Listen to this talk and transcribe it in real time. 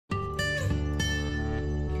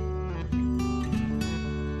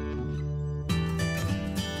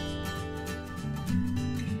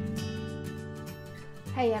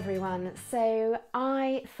Hey everyone, so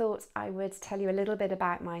I thought I would tell you a little bit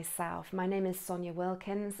about myself. My name is Sonya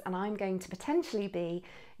Wilkins and I'm going to potentially be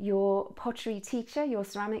your pottery teacher, your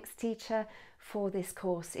ceramics teacher for this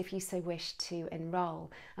course if you so wish to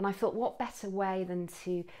enrol. And I thought what better way than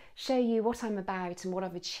to show you what I'm about and what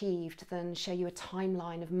I've achieved than show you a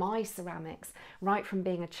timeline of my ceramics right from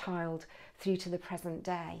being a child through to the present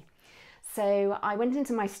day. So I went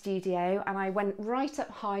into my studio and I went right up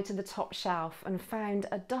high to the top shelf and found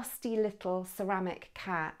a dusty little ceramic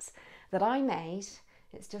cat that I made,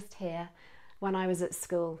 it's just here, when I was at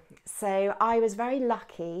school. So I was very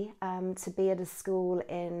lucky to be at a school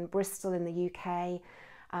in Bristol in the UK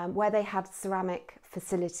where they had ceramic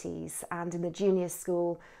facilities, and in the junior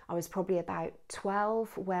school I was probably about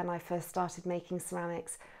 12 when I first started making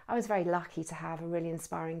ceramics. I was very lucky to have a really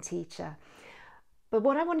inspiring teacher. But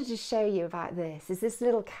what I wanted to show you about this is this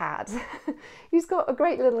little cat who's got a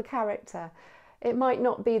great little character. It might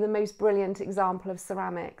not be the most brilliant example of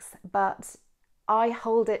ceramics, but I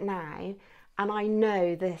hold it now and I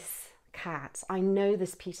know this cat, I know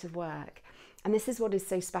this piece of work. And this is what is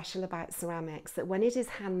so special about ceramics, that when it is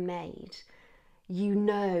handmade, you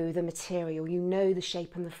know the material, you know the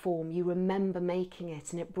shape and the form, you remember making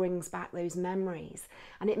it, and it brings back those memories.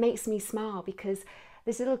 And it makes me smile because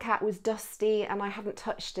this little cat was dusty and I hadn't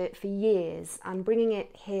touched it for years, and bringing it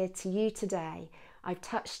here to you today, I've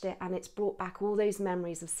touched it and it's brought back all those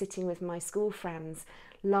memories of sitting with my school friends,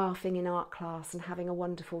 laughing in art class and having a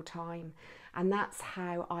wonderful time. And that's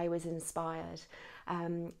how I was inspired,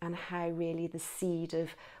 and how really the seed of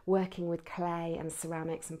working with clay and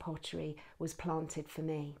ceramics and pottery was planted for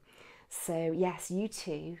me. So yes, you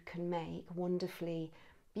too can make wonderfully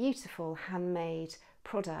beautiful handmade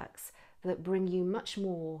products that bring you much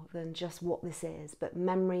more than just what this is, but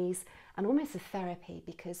memories and almost a therapy,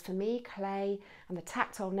 because for me, clay and the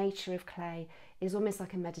tactile nature of clay is almost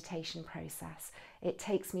like a meditation process. It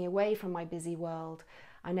takes me away from my busy world.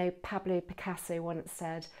 I know Pablo Picasso once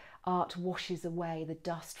said, art washes away the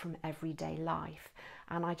dust from everyday life.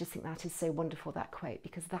 And I just think that is so wonderful, that quote,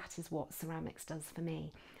 because that is what ceramics does for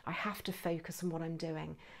me. I have to focus on what I'm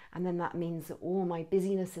doing, and then that means that all my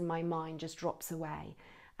busyness in my mind just drops away.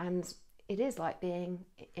 And it is like being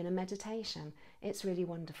in a meditation. It's really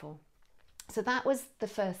wonderful. So that was the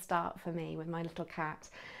first start for me with my little cat.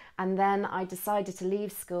 And then I decided to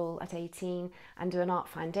leave school at 18 and do an art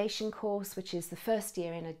foundation course, which is the first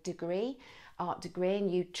year in a degree, art degree, and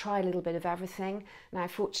you try a little bit of everything. Now,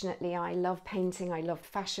 fortunately, I love painting, I love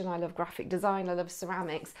fashion, I love graphic design, I love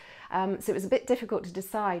ceramics. So it was a bit difficult to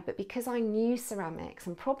decide, but because I knew ceramics,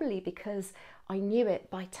 and probably because I knew it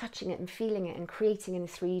by touching it and feeling it and creating in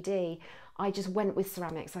 3D, I just went with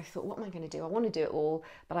ceramics. I thought, what am I going to do? I want to do it all,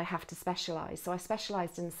 but I have to specialise. So I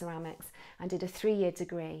specialised in ceramics and did a 3-year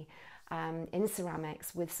degree in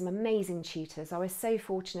ceramics with some amazing tutors. I was so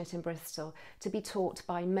fortunate in Bristol to be taught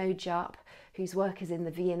by Mo Jupp, whose work is in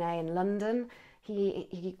the V&A in London.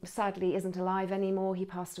 He sadly isn't alive anymore. He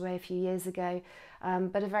passed away a few years ago,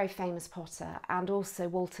 but a very famous potter. And also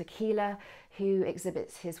Walter Keeler, who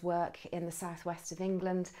exhibits his work in the southwest of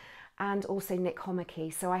England, and also Nick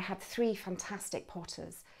Homeke. So I had 3 fantastic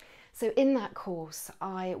potters. So in that course,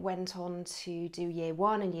 I went on to do year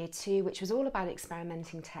 1 and year 2, which was all about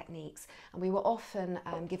experimenting techniques. And we were often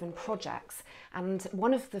given projects. And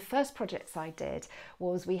one of the first projects I did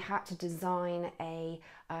was we had to design a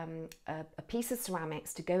piece of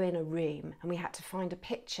ceramics to go in a room, and we had to find a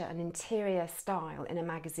picture, an interior style in a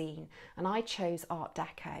magazine. And I chose Art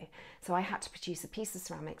Deco. So I had to produce a piece of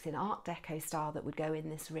ceramics in Art Deco style that would go in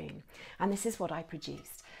this room. And this is what I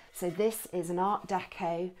produced. So this is an Art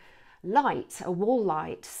Deco light, a wall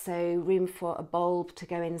light, so room for a bulb to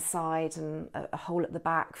go inside and a hole at the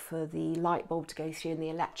back for the light bulb to go through and the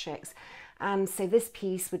electrics. And so this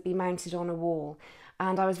piece would be mounted on a wall.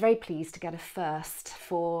 And I was very pleased to get a first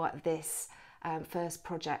for this first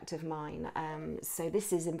project of mine. So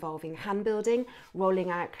this is involving hand building, rolling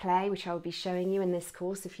out clay, which I will be showing you in this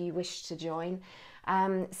course if you wish to join.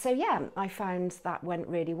 So yeah, I found that went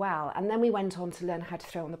really well. And then we went on to learn how to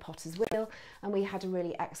throw on the potter's wheel, and we had a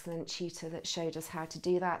really excellent tutor that showed us how to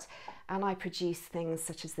do that. And I produced things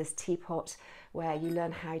such as this teapot, where you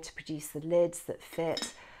learn how to produce the lids that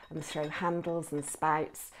fit and throw handles and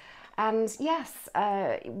spouts. And yes,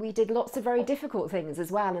 we did lots of very difficult things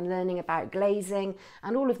as well, and learning about glazing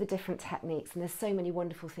and all of the different techniques. And there's so many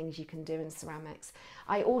wonderful things you can do in ceramics.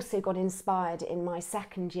 I also got inspired in my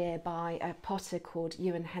second year by a potter called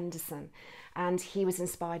Ewan Henderson, and he was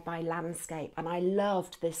inspired by landscape. And I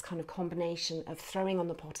loved this kind of combination of throwing on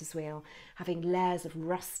the potter's wheel, having layers of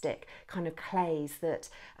rustic kind of clays that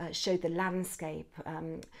showed the landscape,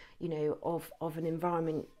 you know, of an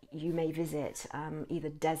environment you may visit, either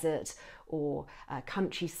desert or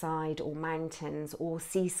countryside or mountains or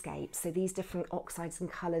seascapes. So these different oxides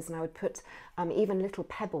and colours, and I would put even little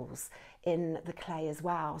pebbles in the clay as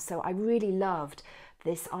well. So I really loved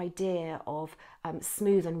this idea of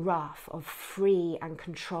smooth and rough, of free and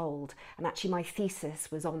controlled. And actually my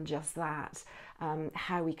thesis was on just that,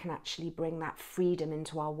 how we can actually bring that freedom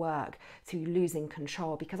into our work through losing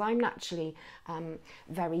control, because I'm naturally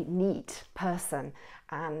very neat person,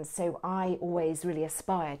 and so I always really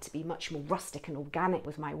aspired to be much more rustic and organic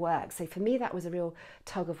with my work. So for me that was a real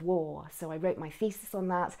tug of war. So I wrote my thesis on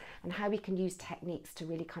that and how we can use techniques to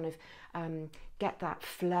really kind of get that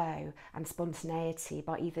flow and spontaneity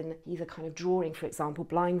by either kind of drawing, for example,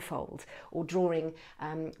 blindfold, or drawing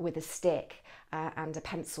with a stick and a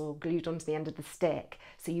pencil glued onto the end of the stick.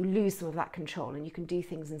 So you lose some of that control, and you can do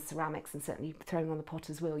things in ceramics, and certainly throwing on the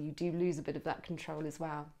potter's wheel, you do lose a bit of that control as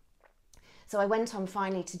well. So I went on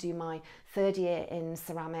finally to do my third year in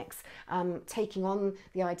ceramics, taking on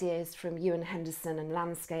the ideas from Ewan Henderson and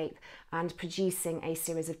landscape, and producing a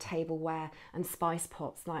series of tableware and spice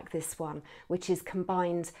pots like this one, which is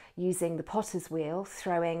combined using the potter's wheel,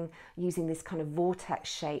 using this kind of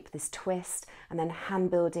vortex shape, this twist, and then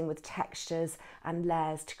hand building with textures and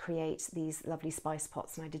layers to create these lovely spice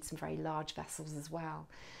pots. And I did some very large vessels as well.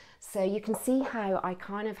 So you can see how I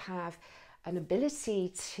kind of have an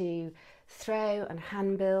ability to throw and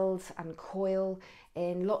hand build and coil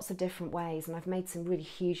in lots of different ways, and I've made some really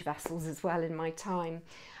huge vessels as well in my time.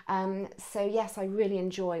 So yes, I really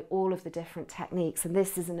enjoy all of the different techniques, and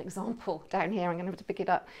this is an example down here. I'm going to have to pick it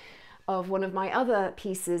up, of one of my other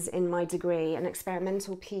pieces in my degree, an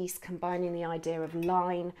experimental piece combining the idea of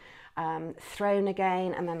line, thrown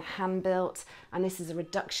again, and then hand built. And this is a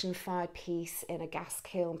reduction fired piece in a gas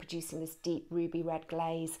kiln producing this deep ruby red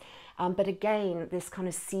glaze, but again this kind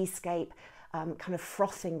of seascape kind of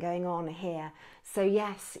frothing going on here. So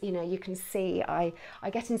yes, you know, you can see I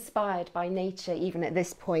get inspired by nature even at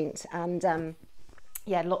this point, and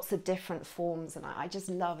yeah, lots of different forms, and I just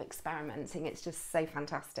love experimenting. It's just so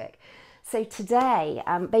fantastic. So today,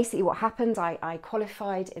 basically what happened, I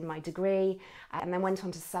qualified in my degree and then went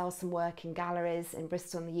on to sell some work in galleries in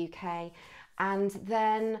Bristol in the UK. And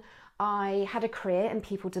then I had a career in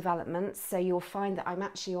people development. So you'll find that I'm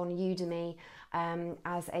actually on Udemy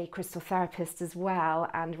as a crystal therapist as well,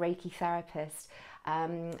 and Reiki therapist.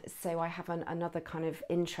 So I have another kind of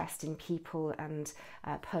interest in people and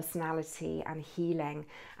personality and healing.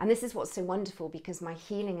 And this is what's so wonderful, because my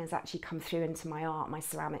healing has actually come through into my art, my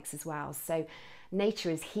ceramics as well. So nature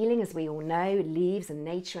is healing, as we all know, leaves and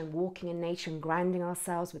nature and walking in nature and grounding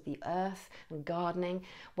ourselves with the earth and gardening.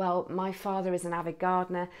 Well, my father is an avid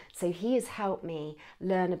gardener, so he has helped me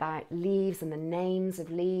learn about leaves and the names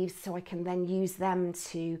of leaves, so I can then use them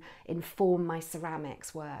to inform my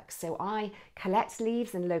ceramics work. So I collect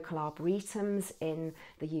leaves in local arboretums in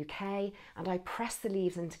the UK, and I press the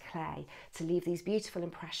leaves into clay to leave these beautiful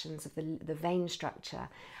impressions of the vein structure.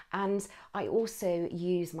 And I also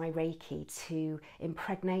use my Reiki to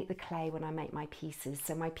impregnate the clay when I make my pieces.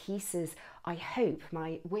 So my pieces, I hope,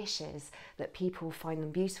 my wish is that people find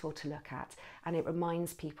them beautiful to look at, and it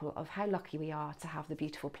reminds people of how lucky we are to have the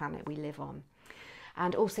beautiful planet we live on.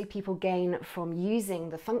 And also people gain from using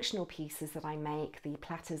the functional pieces that I make, the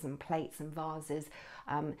platters and plates and vases,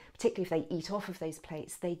 particularly if they eat off of those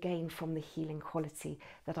plates, they gain from the healing quality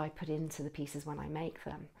that I put into the pieces when I make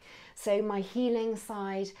them. So my healing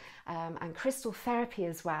side and crystal therapy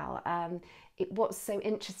as well. What's so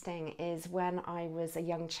interesting is when I was a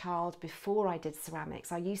young child, before I did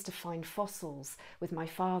ceramics, I used to find fossils with my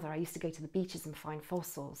father. I used to go to the beaches and find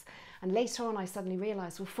fossils. And later on I suddenly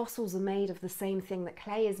realised, well, fossils are made of the same thing that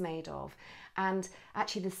clay is made of. And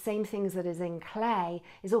actually the same things that is in clay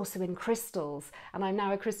is also in crystals. And I'm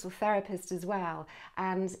now a crystal therapist as well.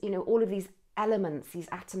 And, you know, all of these elements, these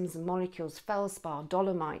atoms and molecules, feldspar,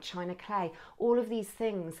 dolomite, china clay, all of these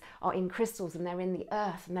things are in crystals, and they're in the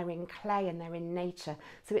earth, and they're in clay, and they're in nature.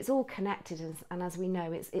 So it's all connected, and as we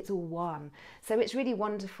know, it's all one. So it's really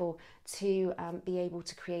wonderful to be able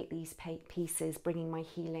to create these pieces, bringing my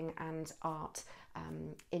healing and art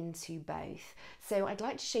into both. So I'd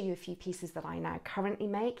like to show you a few pieces that I now currently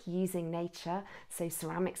make using nature, so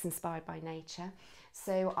ceramics inspired by nature.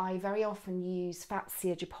 So I very often use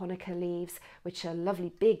Fatsia japonica leaves, which are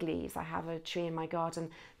lovely big leaves. I have a tree in my garden,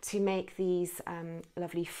 to make these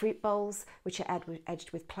lovely fruit bowls, which are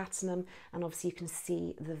edged with platinum, and obviously you can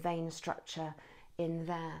see the vein structure in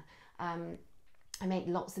there. I make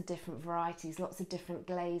lots of different varieties, lots of different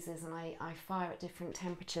glazes, and I fire at different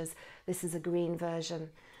temperatures. This is a green version.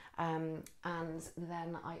 And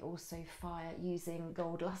then I also fire using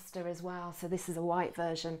gold luster as well. So this is a white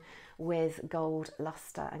version with gold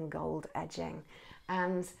luster and gold edging.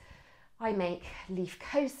 And I make leaf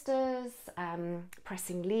coasters,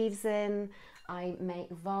 pressing leaves in. I make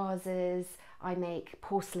vases. I make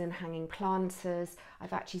porcelain hanging planters.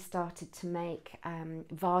 I've actually started to make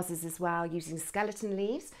vases as well using skeleton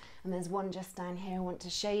leaves. And there's one just down here I want to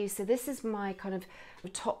show you. So this is my kind of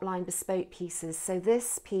top line bespoke pieces. So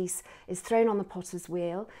this piece is thrown on the potter's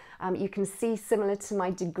wheel. You can see, similar to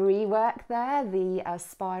my degree work there, the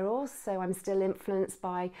spirals. So I'm still influenced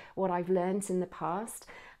by what I've learned in the past.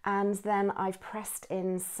 And then I've pressed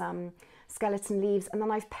in some skeleton leaves, and then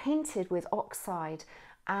I've painted with oxide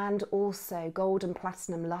and also gold and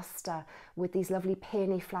platinum luster with these lovely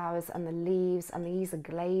peony flowers and the leaves, and these are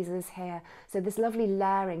glazes here. So this lovely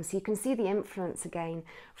layering, so you can see the influence again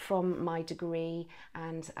from my degree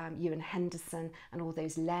and Ewan Henderson, and all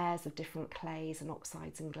those layers of different clays and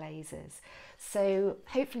oxides and glazes. So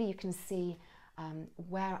hopefully you can see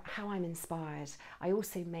how I'm inspired. I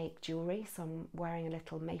also make jewellery, so I'm wearing a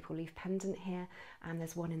little maple leaf pendant here, and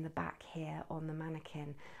there's one in the back here on the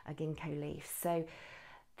mannequin, a ginkgo leaf. So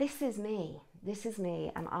this is me,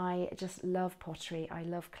 and I just love pottery. I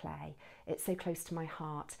love clay. It's so close to my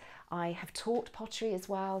heart. I have taught pottery as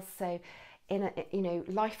well, so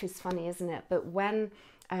life is funny, isn't it? But when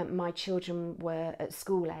my children were at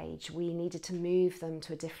school age, we needed to move them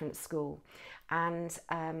to a different school, and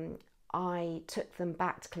I took them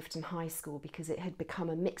back to Clifton High School because it had become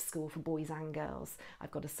a mixed school for boys and girls.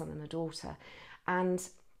 I've got a son and a daughter, and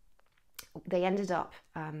they ended up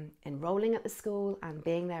enrolling at the school and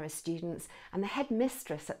being there as students. And the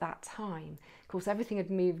headmistress at that time, of course, everything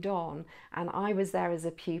had moved on, and I was there as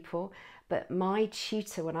a pupil, but my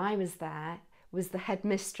tutor when I was there was the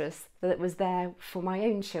headmistress that was there for my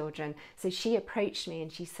own children. So she approached me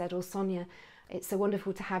and she said, "Oh, Sonya, it's so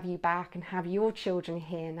wonderful to have you back and have your children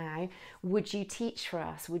here now. Would you teach for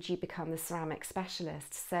us? Would you become the ceramic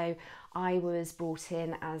specialist?" So I was brought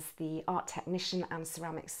in as the art technician and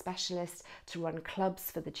ceramics specialist to run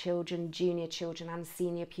clubs for the children, junior children and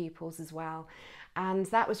senior pupils as well. And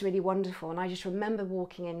that was really wonderful. And I just remember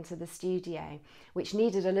walking into the studio, which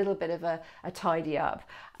needed a little bit of a tidy up.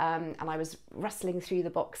 And I was rustling through the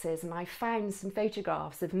boxes, and I found some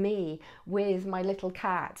photographs of me with my little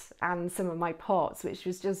cat and some of my pots, which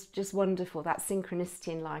was just wonderful. That synchronicity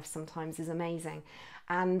in life sometimes is amazing.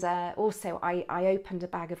 And also I opened a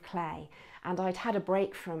bag of clay, and I'd had a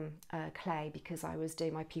break from clay because I was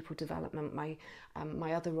doing my people development,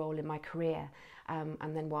 my other role in my career.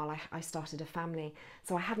 And then while I started a family,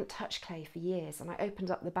 so I hadn't touched clay for years, and I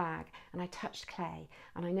opened up the bag and I touched clay.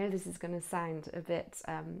 And I know this is going to sound a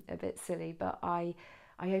bit silly, but I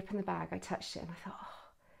opened the bag, I touched it, and I thought, oh,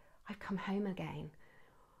 I've come home again.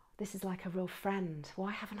 This is like a real friend.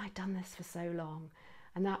 Why haven't I done this for so long?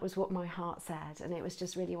 And that was what my heart said, and it was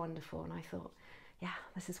just really wonderful. And I thought, yeah,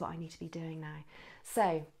 this is what I need to be doing now.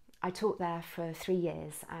 So I taught there for 3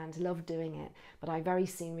 years and loved doing it, but I very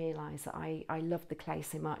soon realised that I loved the clay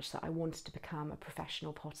so much that I wanted to become a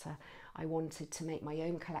professional potter. I wanted to make my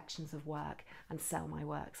own collections of work and sell my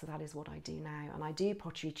work, so that is what I do now. And I do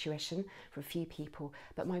pottery tuition for a few people,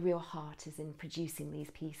 but my real heart is in producing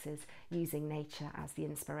these pieces using nature as the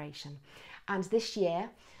inspiration. And this year,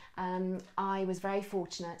 I was very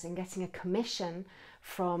fortunate in getting a commission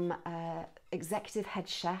from executive head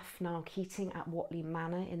chef Niall Keating at Whatley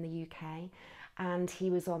Manor in the UK, and he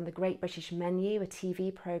was on the Great British Menu, a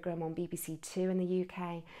TV programme on BBC Two in the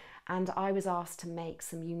UK, and I was asked to make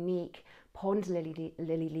some unique pond lily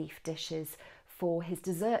leaf dishes for his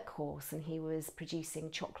dessert course, and he was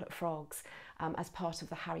producing chocolate frogs as part of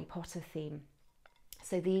the Harry Potter theme.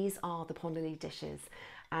 So these are the pond lily dishes,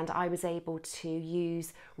 and I was able to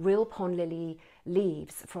use real pond lily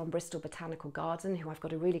leaves from Bristol Botanical Garden, who I've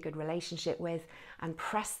got a really good relationship with, and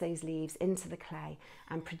press those leaves into the clay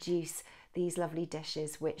and produce these lovely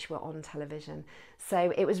dishes which were on television.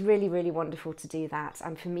 So it was really, really wonderful to do that,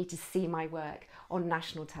 and for me to see my work on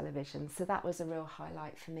national television. So that was a real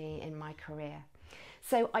highlight for me in my career.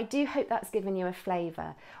 So I do hope that's given you a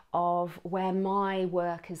flavour of where my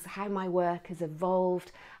work is, how my work has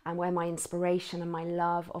evolved, and where my inspiration and my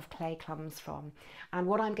love of clay comes from. And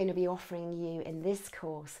what I'm going to be offering you in this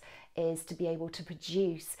course is to be able to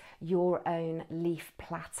produce your own leaf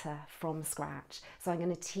platter from scratch. So I'm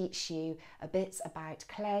going to teach you a bit about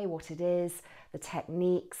clay, what it is, the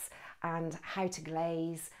techniques, and how to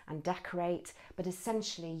glaze and decorate. But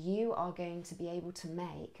essentially you are going to be able to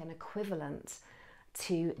make an equivalent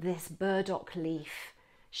to this burdock leaf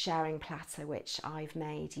sharing platter, which I've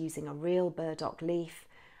made using a real burdock leaf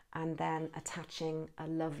and then attaching a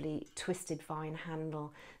lovely twisted vine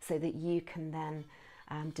handle so that you can then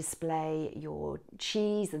display your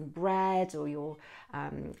cheese and bread, or your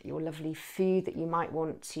lovely food that you might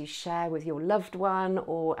want to share with your loved one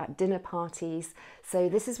or at dinner parties. So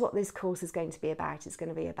this is what this course is going to be about. It's going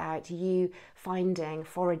to be about you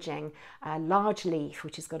foraging a large leaf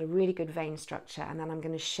which has got a really good vein structure, and then I'm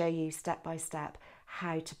going to show you step by step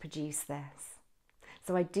how to produce this.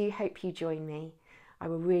 So I do hope you join me. I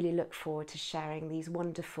will really look forward to sharing these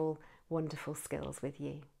wonderful, wonderful skills with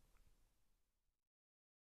you.